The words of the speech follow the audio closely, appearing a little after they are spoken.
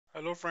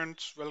Hello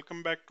friends,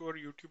 welcome back to our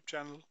YouTube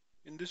channel.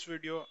 In this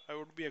video, I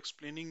would be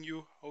explaining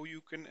you how you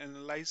can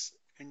analyze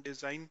and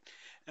design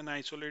an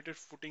isolated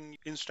footing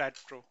in Staad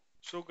Pro.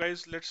 So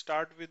guys, let's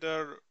start with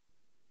our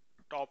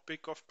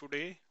topic of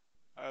today.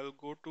 I'll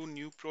go to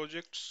new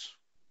projects.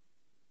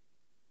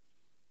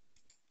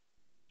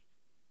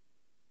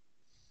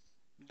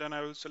 Then I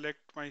will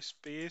select my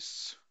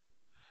space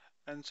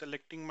and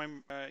selecting my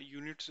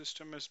unit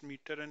system as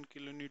meter and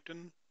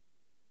kilonewton.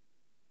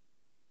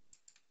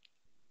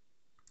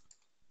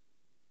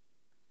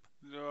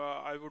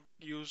 I would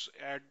use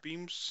add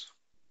beams.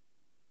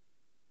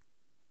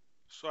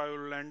 So I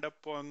will end up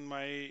on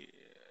my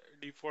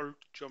default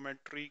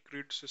geometry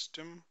grid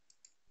system.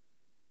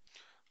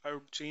 I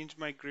would change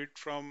my grid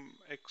from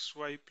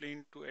XY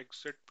plane to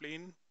XZ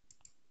plane.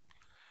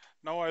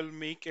 Now I'll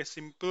make a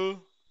simple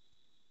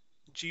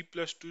G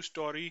plus 2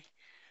 story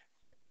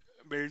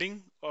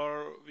building,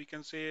 or we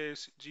can say a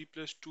G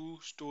plus 2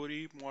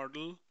 story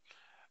model,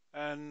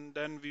 and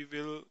then we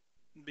will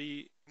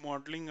be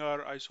modeling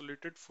our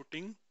isolated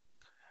footing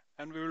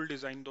and we will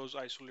design those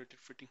isolated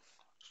footing.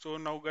 So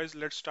now guys,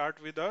 let's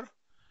start with our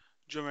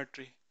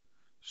geometry.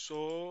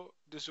 So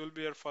this will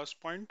be our first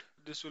point,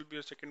 this will be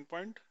a second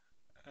point,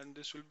 and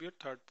this will be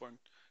a third point.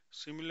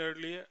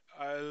 Similarly,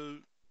 I'll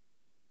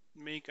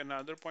make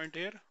another point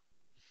here.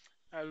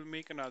 I'll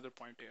make another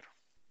point here.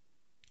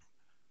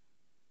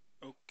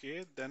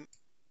 Okay, then,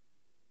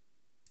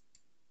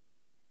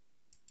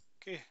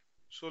 okay.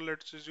 So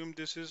let's assume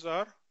this is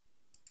our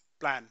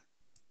plan.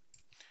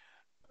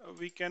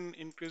 We can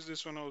increase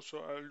this one also.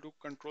 I'll do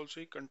Control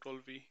C, Control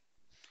V.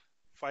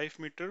 5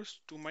 meters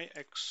to my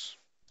X.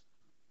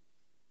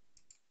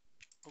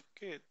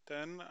 Okay,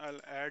 then I'll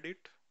add it.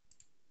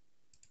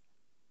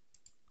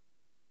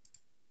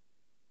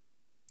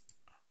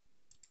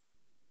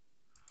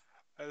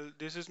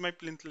 This is my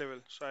plinth level,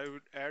 so I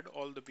would add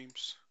all the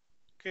beams.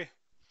 Okay,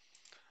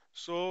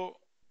 so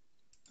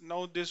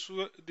now this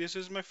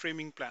is my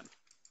framing plan.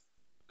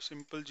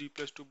 Simple G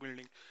plus 2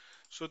 building.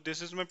 So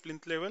this is my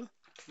plinth level.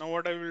 Now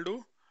what I will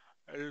do,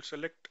 I will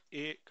select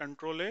a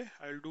Control A.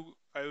 I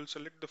will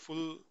select the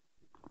full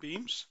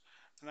beams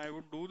and I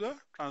would do the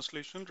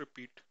translation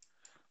repeat.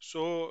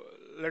 So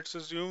let's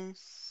assume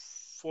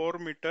 4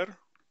 meter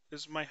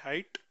is my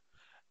height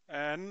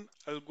and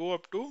I'll go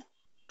up to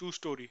 2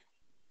 story.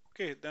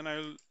 Okay, then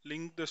I'll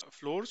link the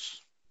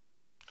floors.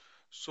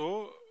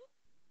 So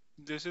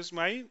this is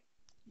my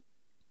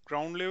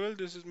ground level,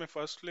 this is my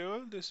first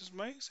level, this is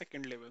my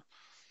second level.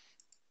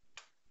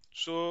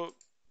 So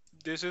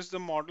this is the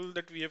model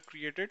that we have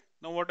created.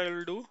 Now what I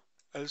will do,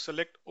 I'll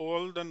select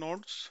all the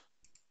nodes,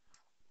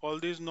 all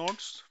these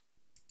nodes,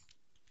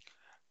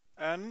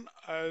 and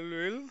I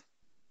will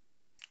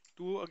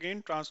do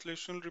again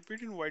translation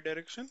repeat in Y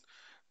direction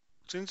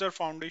since our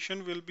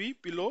foundation will be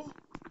below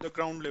the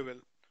ground level.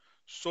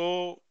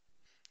 So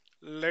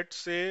let's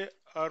say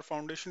our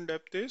foundation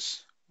depth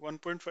is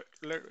 1.5.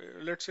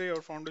 Let's say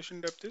our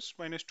foundation depth is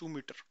 -2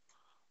 meter.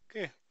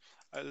 Okay,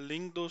 I'll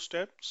link those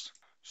steps.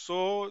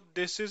 So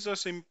this is a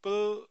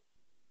simple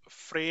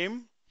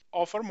frame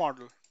of our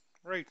model,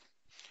 right?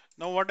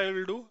 Now what I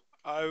will do,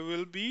 I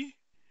will be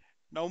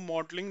now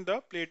modeling the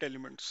plate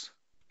elements.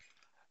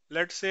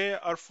 Let's say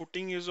our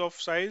footing is of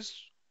size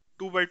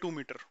 2 by 2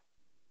 meter.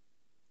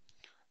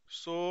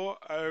 So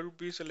I will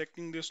be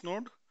selecting this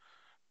node.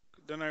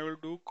 Then I will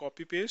do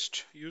copy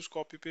paste, use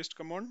copy paste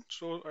command.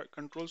 So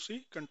Control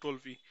C, Control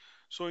V.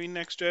 So in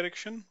X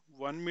direction,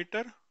 1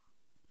 meter,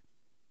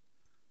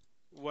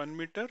 1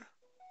 meter.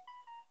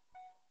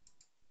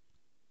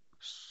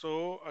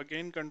 So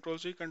again Control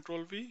C,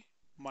 Control V,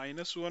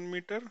 -1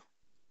 meter.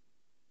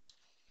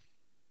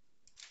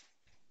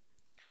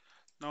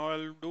 Now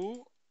I'll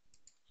do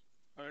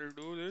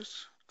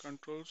this,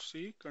 Control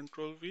C,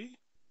 Control V,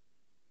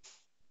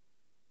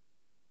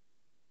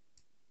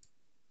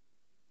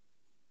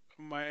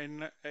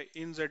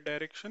 in Z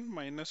direction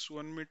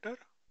 -1 meter.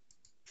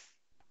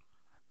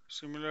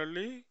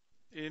 Similarly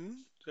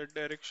in Z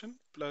direction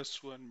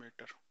 +1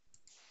 meter.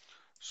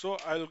 So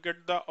I'll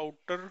get the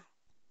outer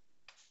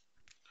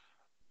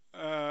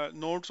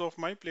nodes of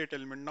my plate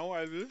element. Now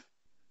I will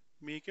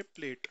make a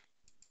plate,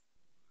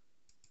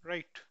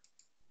 right?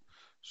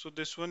 So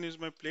this one is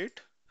my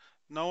plate.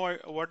 Now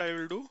what I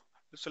will do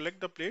is select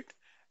the plate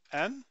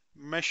and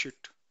mesh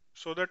it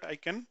so that I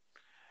can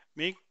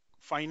make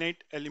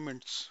finite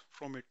elements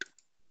from it.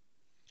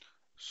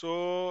 So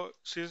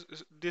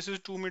this is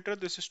 2 meter,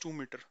 this is 2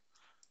 meter.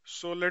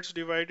 So let's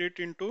divide it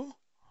into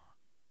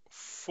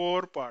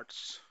 4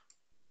 parts.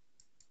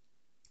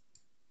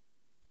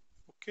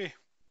 Okay.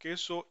 Okay,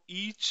 so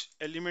each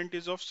element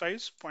is of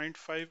size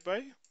 0.5 by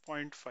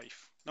 0.5.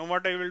 Now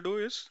what I will do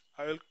is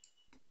I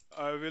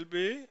will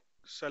be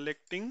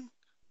selecting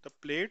the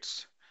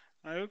plates.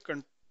 I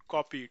will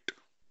copy it.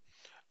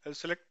 I'll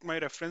select my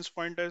reference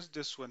point as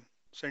this one,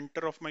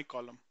 center of my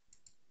column.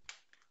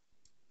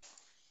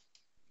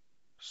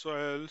 So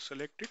I'll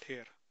select it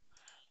here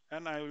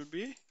and I will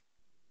be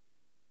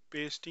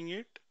pasting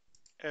it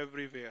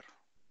everywhere.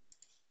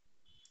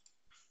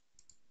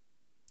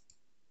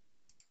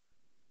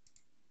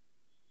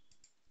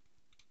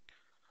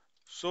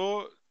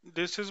 So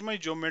this is my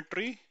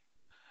geometry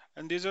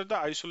and these are the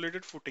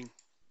isolated footing.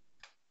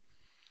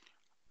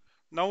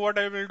 Now what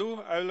I will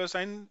do, I will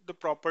assign the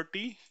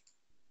property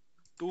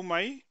to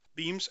my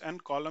beams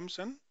and columns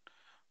and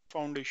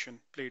foundation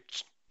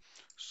plates.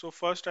 So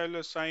first I will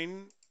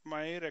assign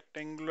my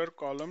rectangular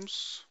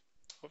columns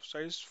of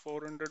size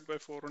 400 by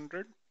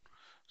 400.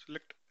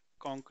 Select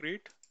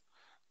concrete.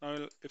 Now I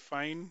will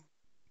define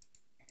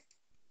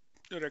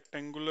the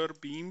rectangular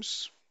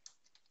beams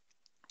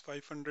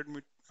 500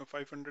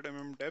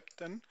 mm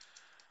depth and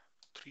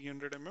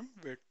 300 mm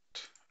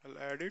width. I'll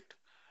add it.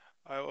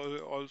 I will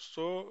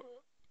also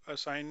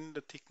assign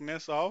the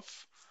thickness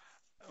of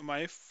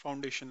my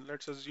foundation.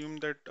 Let's assume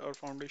that our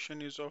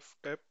foundation is of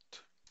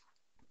depth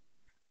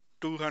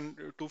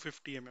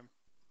 250 mm.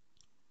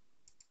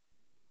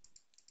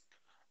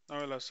 Now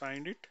I'll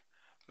assign it.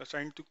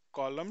 Assign to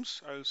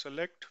columns. I'll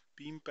select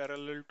beam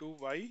parallel to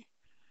Y.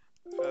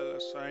 I'll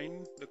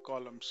assign the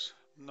columns.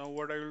 Now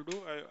what I will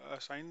do, I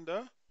assign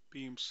the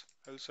beams.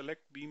 I'll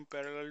select beam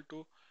parallel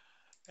to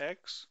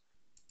X.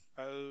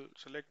 I'll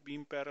select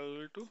beam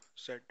parallel to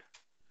Z.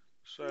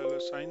 So I'll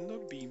assign the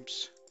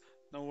beams.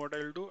 Now what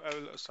I'll do, I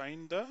will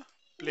assign the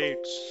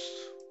plates.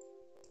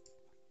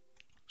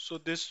 So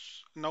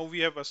this, now we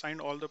have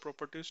assigned all the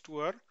properties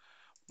to our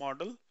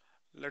model.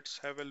 Let's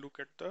have a look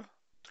at the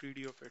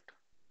 3D of it.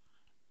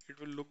 It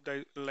will look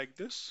like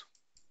this.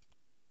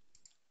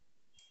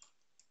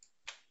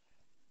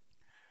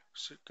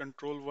 So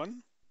control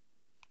 1,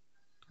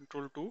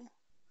 control 2,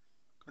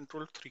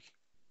 control 3.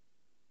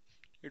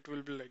 It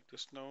will be like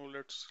this. Now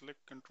let's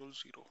select control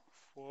 0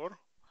 for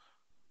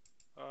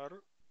our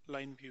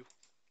line view.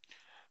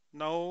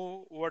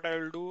 Now what I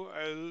will do,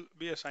 I will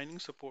be assigning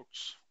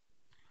supports.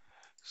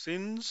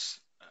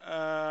 Since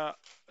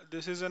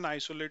this is an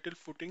isolated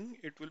footing,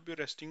 it will be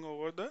resting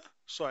over the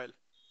soil.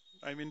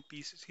 I mean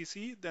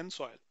PCC then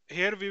soil.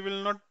 Here we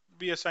will not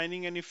be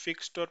assigning any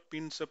fixed or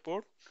pin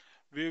support.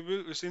 We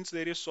will, since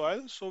there is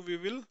soil, so we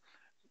will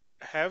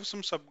have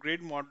some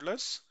subgrade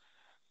modulus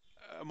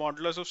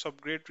of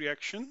subgrade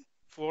reaction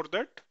for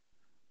that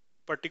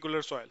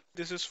particular soil.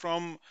 This is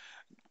from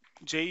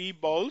J.E.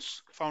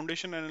 Ball's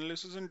Foundation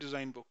Analysis and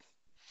Design book.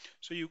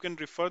 So you can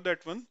refer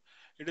that one.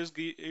 It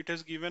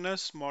has given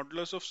us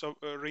modulus of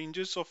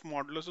ranges of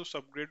modulus of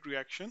subgrade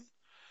reaction.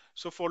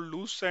 So for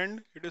loose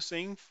sand, it is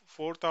saying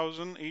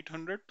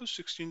 4,800 to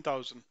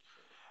 16,000,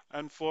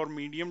 and for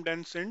medium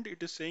dense sand,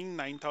 it is saying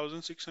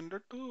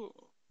 9,600 to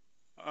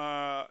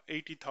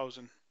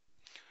 80,000.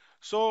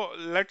 So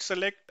let's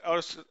select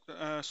our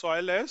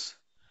soil as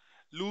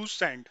loose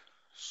sand.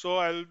 So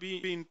I will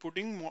be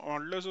inputting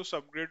modulus of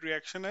subgrade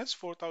reaction as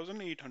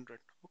 4,800.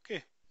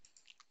 Okay,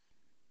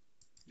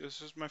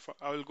 this is my.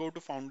 I will go to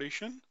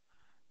foundation.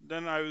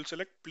 Then I will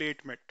select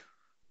plate met,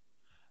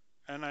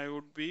 and I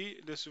would be.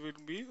 This will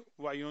be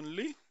Y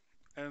only,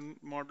 and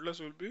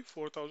modulus will be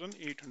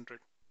 4,800.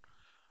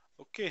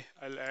 Okay,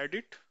 I'll add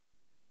it.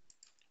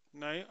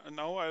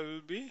 Now I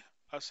will be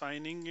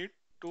assigning it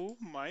to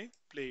my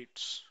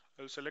plates.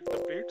 I'll select the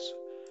plates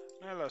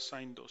and I'll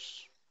assign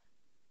those.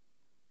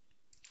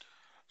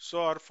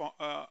 So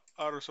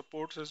our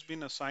supports has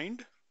been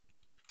assigned.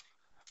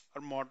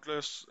 Our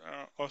modulus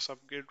or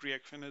subgrade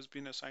reaction has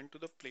been assigned to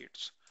the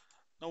plates.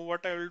 Now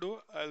what I will do,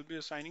 I'll be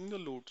assigning the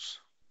loads.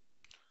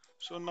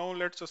 So now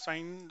let's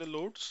assign the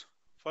loads.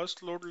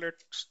 First load,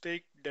 let's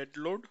take dead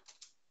load.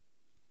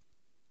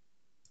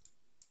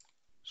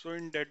 So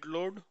in dead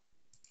load,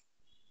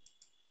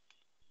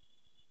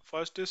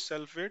 first is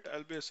self weight.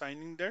 I'll be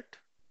assigning that.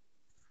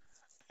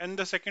 And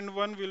the second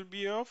one will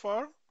be of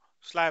our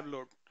slab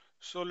load.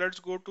 So let's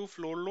go to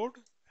floor load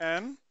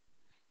and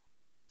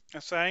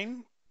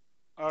assign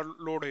our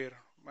load here.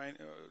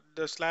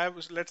 The slab,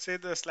 let's say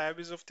the slab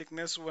is of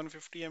thickness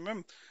 150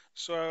 mm.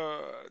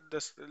 So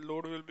this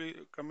load will be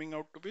coming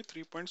out to be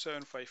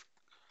 3.75.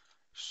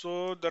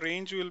 So the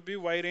range will be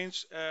Y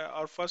range.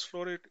 Our first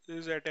floor it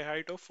is at a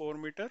height of 4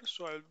 meter.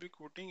 So I'll be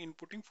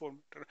inputting 4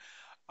 meter.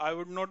 I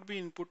would not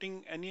be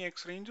inputting any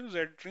X range or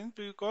Z range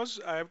because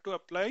I have to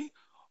apply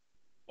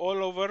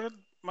all over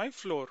my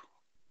floor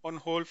on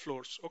whole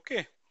floors.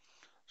 Okay,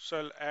 so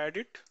I'll add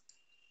it.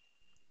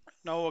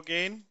 Now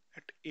again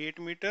at 8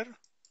 meter,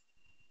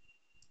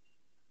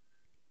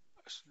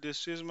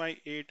 this is my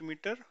 8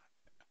 meter,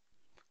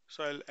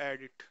 so I'll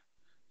add it.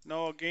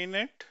 Now again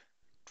at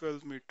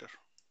 12 meter,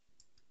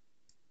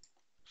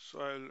 so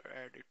I'll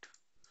add it.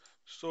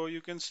 So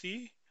you can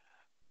see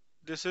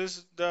this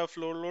is the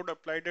floor load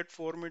applied at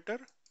 4 meter,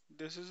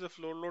 this is the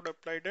floor load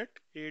applied at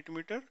 8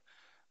 meter,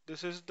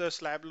 this is the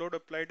slab load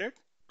applied at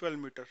 12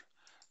 meter.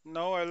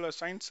 Now I'll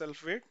assign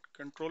self weight,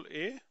 control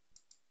A,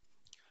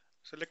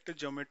 select a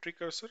geometry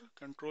cursor,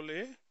 control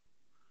A,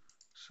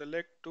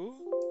 select to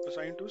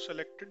assign to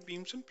selected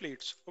beams and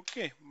plates.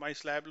 Okay, my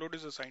slab load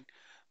is assigned.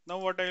 Now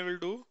what I will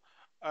do,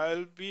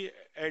 I'll be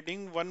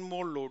adding one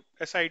more load,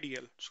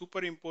 SIDL,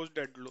 superimposed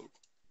dead load,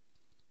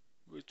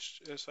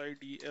 which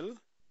SIDL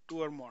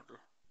to our model.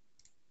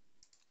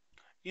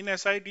 In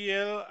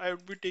SIDL, I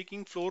would be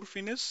taking floor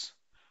finish,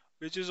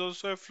 which is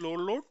also a floor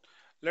load.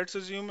 Let's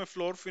assume our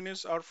floor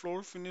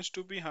finish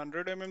to be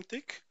 100 mm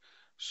thick.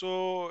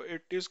 So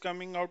it is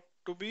coming out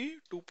to be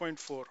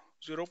 2.4,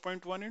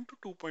 0.1 into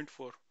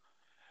 2.4.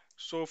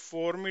 So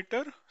 4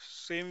 meter,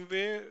 same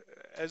way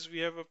as we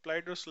have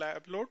applied the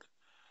slab load,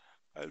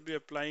 I'll be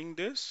applying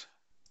this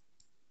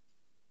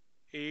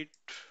 8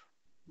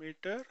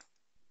 meter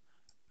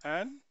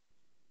and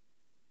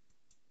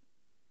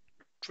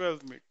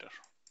 12 meter.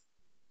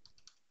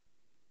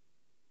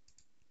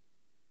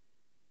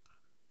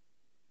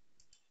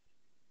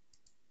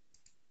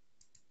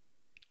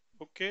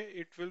 Okay,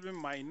 it will be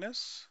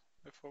minus.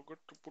 I forgot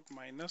to put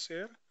minus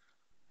here.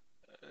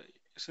 Uh,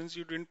 since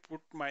you didn't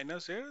put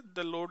minus here,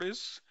 the load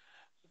is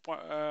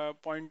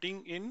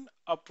pointing in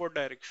upward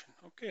direction.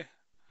 Okay,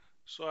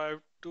 so I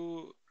have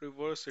to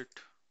reverse it.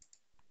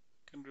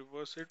 Can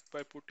reverse it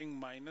by putting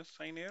minus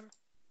sign here.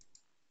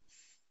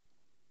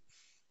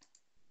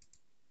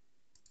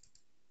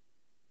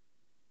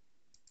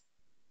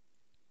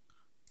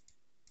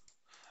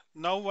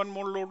 Now one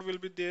more load will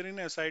be there in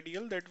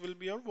SIDL, that will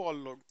be our wall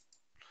load.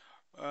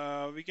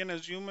 We can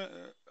assume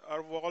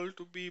our wall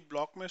to be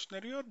block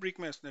masonry or brick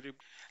masonry.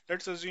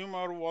 Let's assume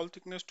our wall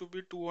thickness to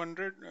be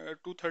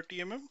 230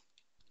 mm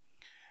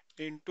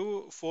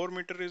into 4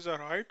 meter is our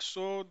height.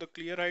 So the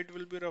clear height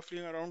will be roughly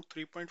around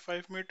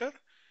 3.5 meter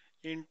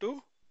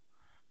into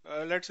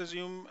let's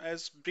assume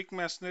as brick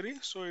masonry,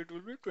 so it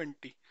will be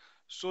 20.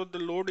 So the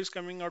load is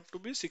coming out to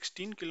be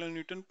 16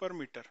 kilonewton per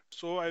meter.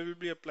 So I will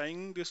be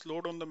applying this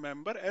load on the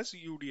member as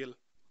UDL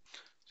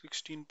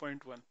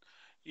 16.1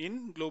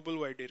 in global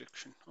Y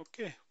direction.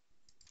 Okay.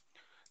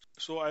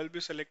 So I'll be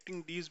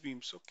selecting these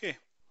beams. Okay.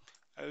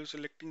 I will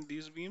selecting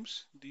these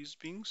beams, these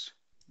beams,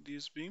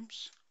 these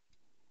beams.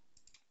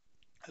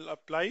 I'll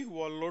apply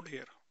wall load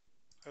here.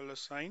 I'll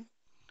assign.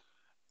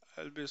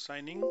 I'll be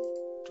assigning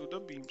to the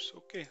beams.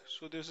 Okay.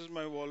 So this is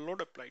my wall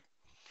load applied.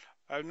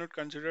 I have not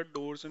considered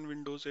doors and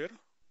windows here.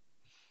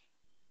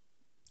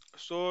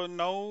 So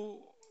now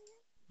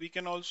we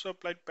can also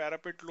apply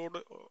parapet load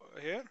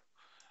here.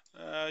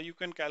 You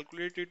can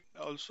calculate it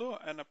also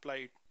and apply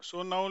it.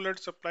 So now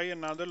let's apply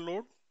another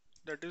load,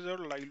 that is our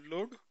live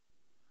load.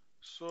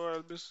 So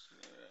I'll be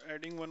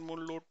adding one more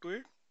load to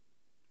it,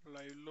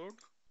 live load,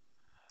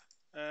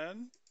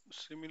 and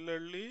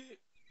similarly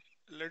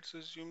let's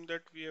assume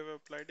that we have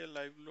applied a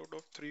live load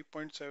of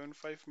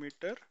 3.75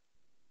 meter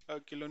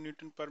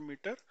kilonewton per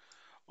meter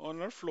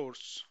on our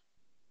floors.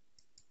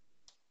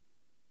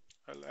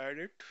 I'll add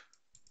it.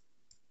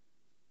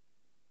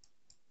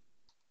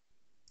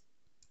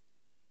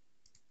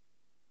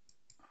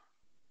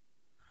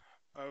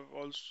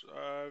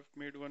 I've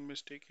made one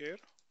mistake here.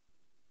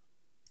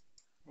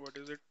 What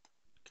is it?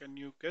 Can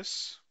you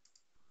guess?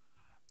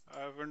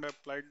 I've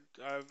applied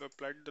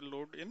the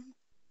load in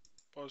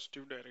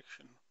positive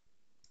direction.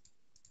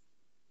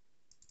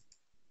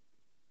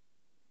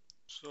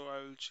 So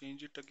I will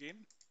change it again.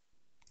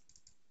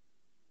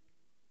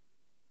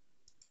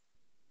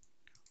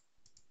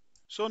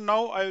 So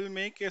now I will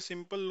make a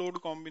simple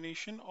load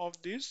combination of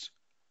these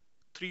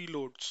three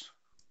loads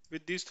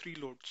with these three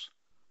loads.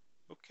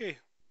 Okay.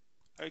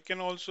 I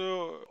can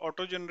also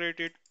auto generate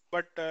it,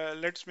 but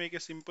let's make a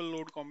simple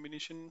load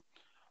combination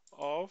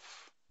of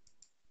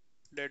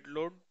dead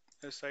load,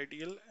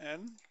 SIDL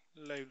and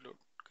live load,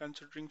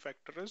 considering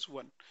factor as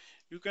 1.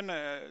 You can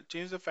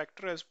change the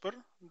factor as per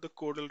the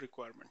codal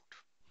requirement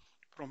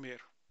from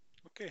here.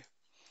 Okay.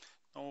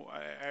 Now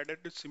I added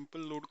a simple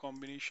load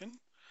combination.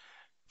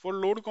 For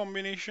load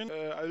combination,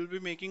 I will be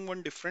making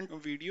one different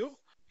video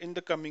in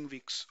the coming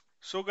weeks.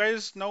 So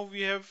guys, now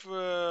we have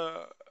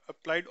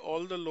applied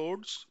all the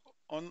loads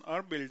on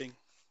our building.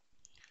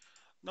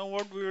 Now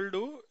what we will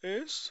do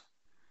is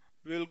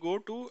we will go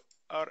to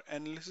our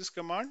analysis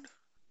command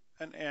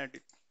and add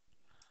it.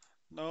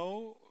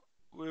 Now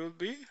we will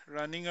be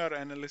running our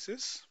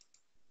analysis.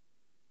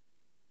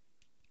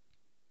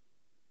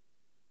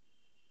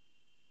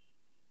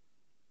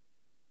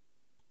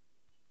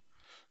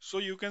 So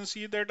you can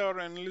see that our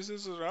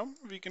analysis is run.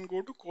 We can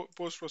go to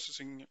post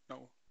processing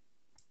now.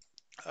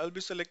 I'll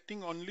be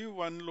selecting only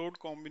one load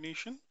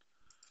combination.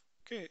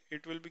 Okay,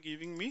 it will be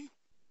giving me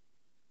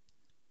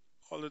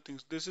all the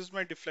things. This is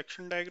my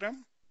deflection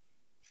diagram.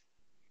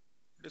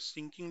 It is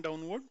sinking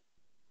downward.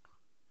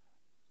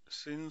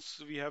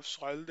 Since we have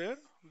soil there,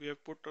 we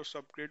have put a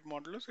subgrade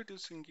modulus, it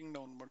is sinking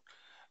downward.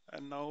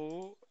 And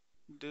now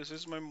this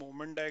is my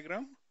moment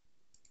diagram.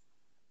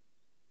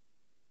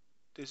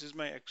 This is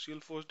my axial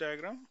force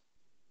diagram.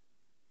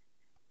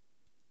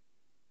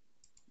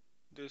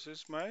 This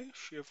is my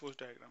shear force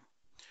diagram.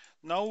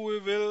 Now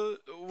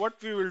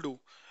what we will do,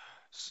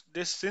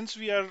 since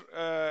we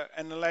are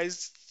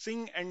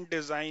analyzing and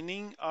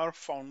designing our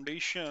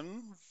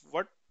foundation,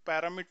 what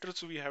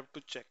parameters we have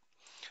to check?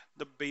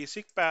 The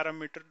basic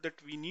parameter that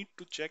we need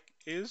to check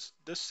is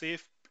the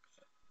safe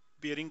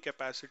bearing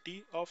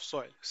capacity of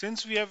soil.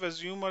 Since we have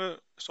assumed our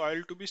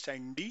soil to be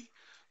sandy,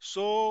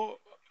 so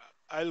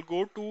I'll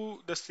go to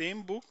the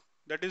same book,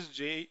 that is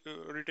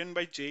written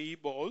by J.E.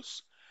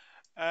 Balls,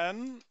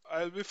 and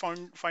I'll be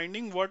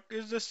finding what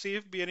is the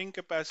safe bearing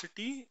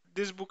capacity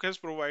this book has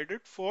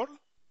provided for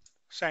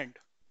sand.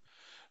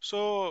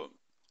 So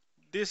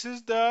this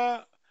is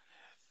the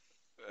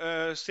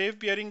safe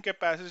bearing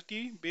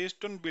capacity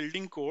based on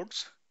building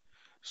codes.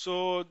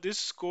 So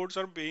these codes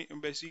are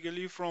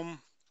basically from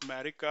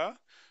America.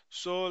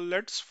 So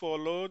let's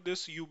follow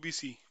this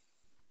UBC.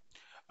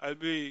 I'll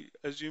be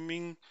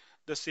assuming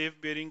the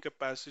safe bearing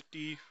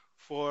capacity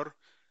for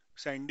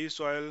sandy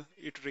soil.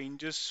 It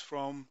ranges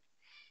from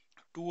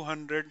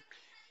 200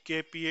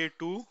 kPa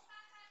to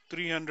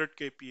 300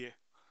 kPa.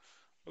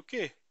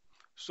 Okay.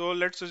 So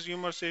let's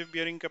assume our safe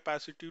bearing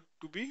capacity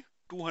to be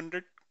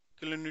 200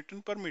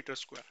 kilonewton per meter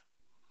square.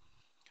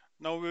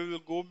 Now we will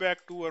go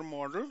back to our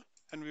model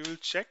and we will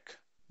check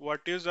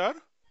what is our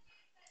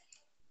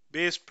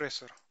base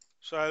pressure.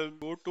 So I'll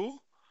go to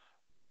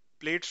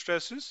plate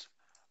stresses.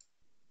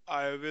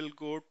 I will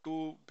go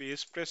to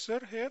base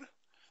pressure here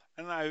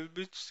and I will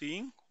be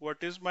seeing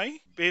what is my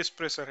base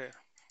pressure here.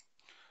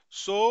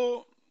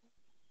 So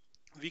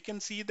we can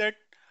see that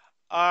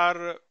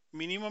our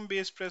minimum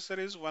base pressure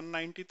is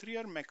 193,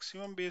 our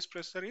maximum base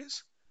pressure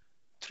is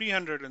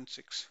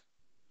 306.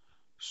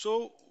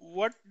 So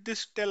what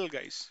this tell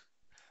guys?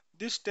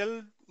 This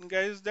tell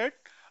guys that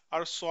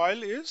our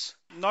soil is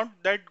not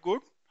that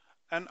good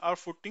and our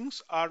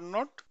footings are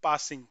not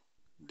passing.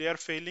 They are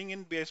failing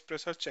in base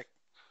pressure check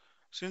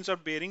since our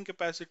bearing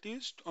capacity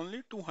is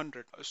only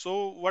 200.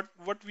 So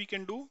what we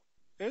can do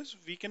is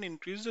we can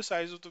increase the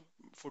size of the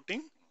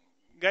footing.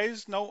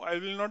 Guys, now I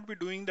will not be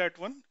doing that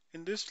one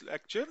in this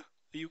lecture.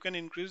 You can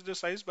increase the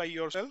size by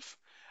yourself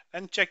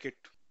and check it.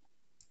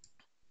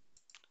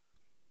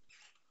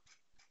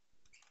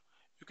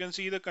 You can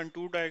see the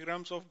contour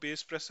diagrams of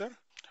base pressure.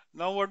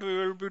 Now what we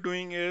will be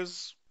doing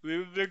is we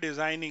will be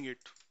designing it.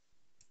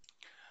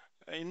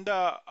 In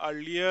the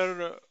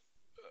earlier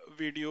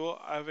video,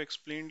 I have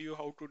explained you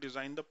how to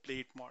design the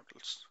plate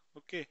models.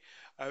 Okay,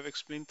 I have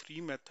explained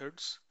three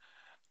methods.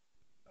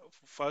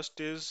 First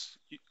is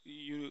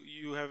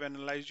you have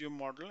analyzed your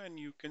model and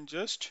you can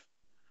just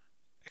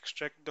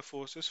extract the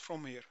forces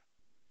from here,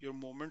 your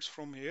moments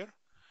from here,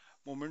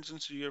 moments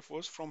and shear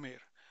force from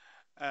here,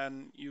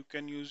 and you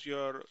can use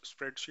your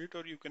spreadsheet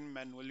or you can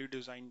manually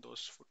design those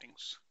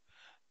footings.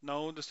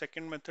 Now the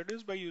second method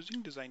is by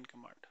using design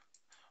command.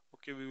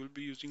 Okay, we will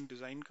be using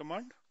design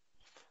command.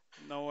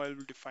 Now I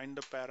will define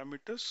the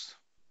parameters.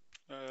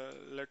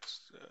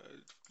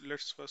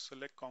 Let's first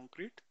select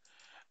concrete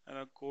and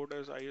our code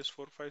as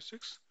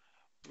IS456.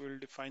 We will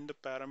define the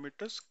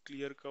parameters.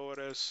 Clear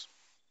cover as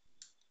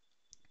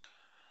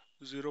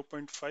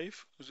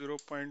 0.5,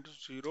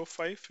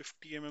 0.05,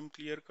 50 mm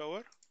clear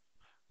cover.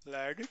 I'll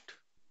add it.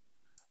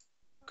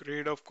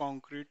 Grade of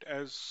concrete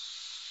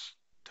as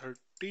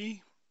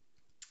 30.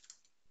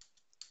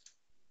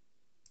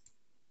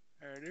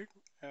 Add it.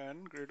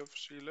 And grade of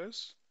steel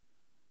as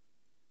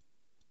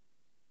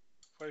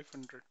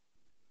 500.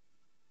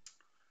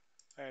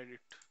 Add it.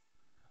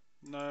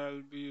 Now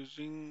I'll be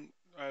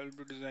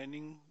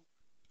designing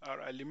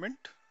our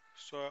element.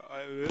 So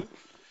I will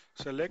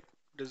select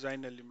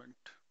design element.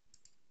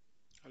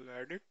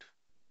 I'll add it.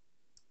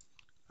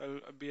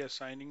 I'll be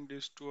assigning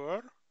this to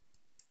our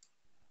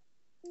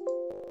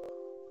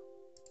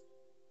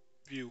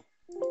view.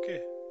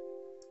 Okay.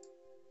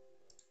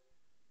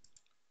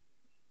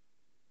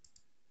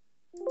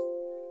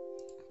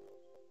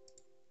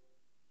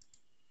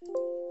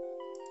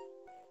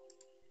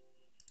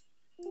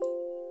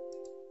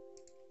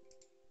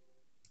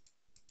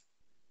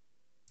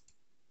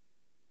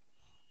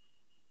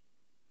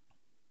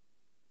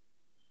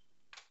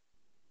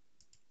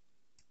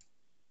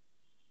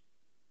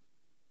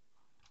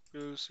 We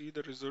will see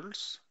the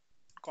results.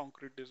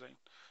 Concrete design.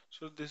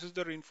 So this is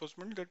the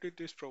reinforcement that it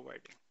is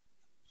providing.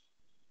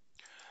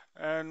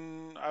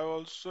 And I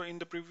also in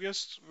the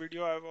previous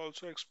video I've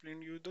also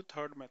explained you the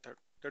third method,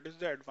 that is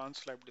the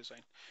advanced slab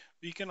design.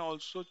 We can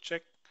also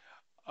check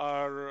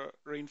our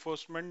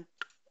reinforcement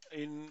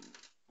in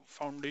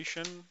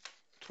foundation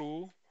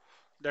through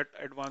that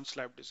advanced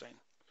slab design.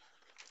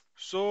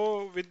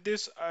 So with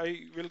this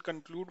I will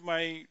conclude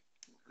my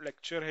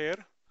lecture here.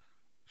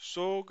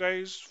 So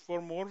guys,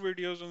 for more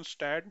videos on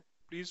Staad,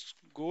 please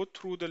go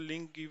through the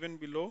link given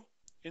below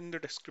in the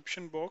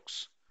description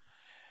box.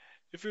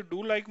 If you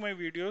do like my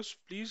videos,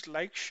 please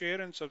like, share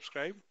and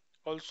subscribe.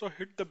 Also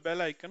hit the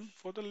bell icon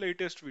for the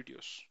latest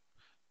videos.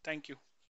 Thank you.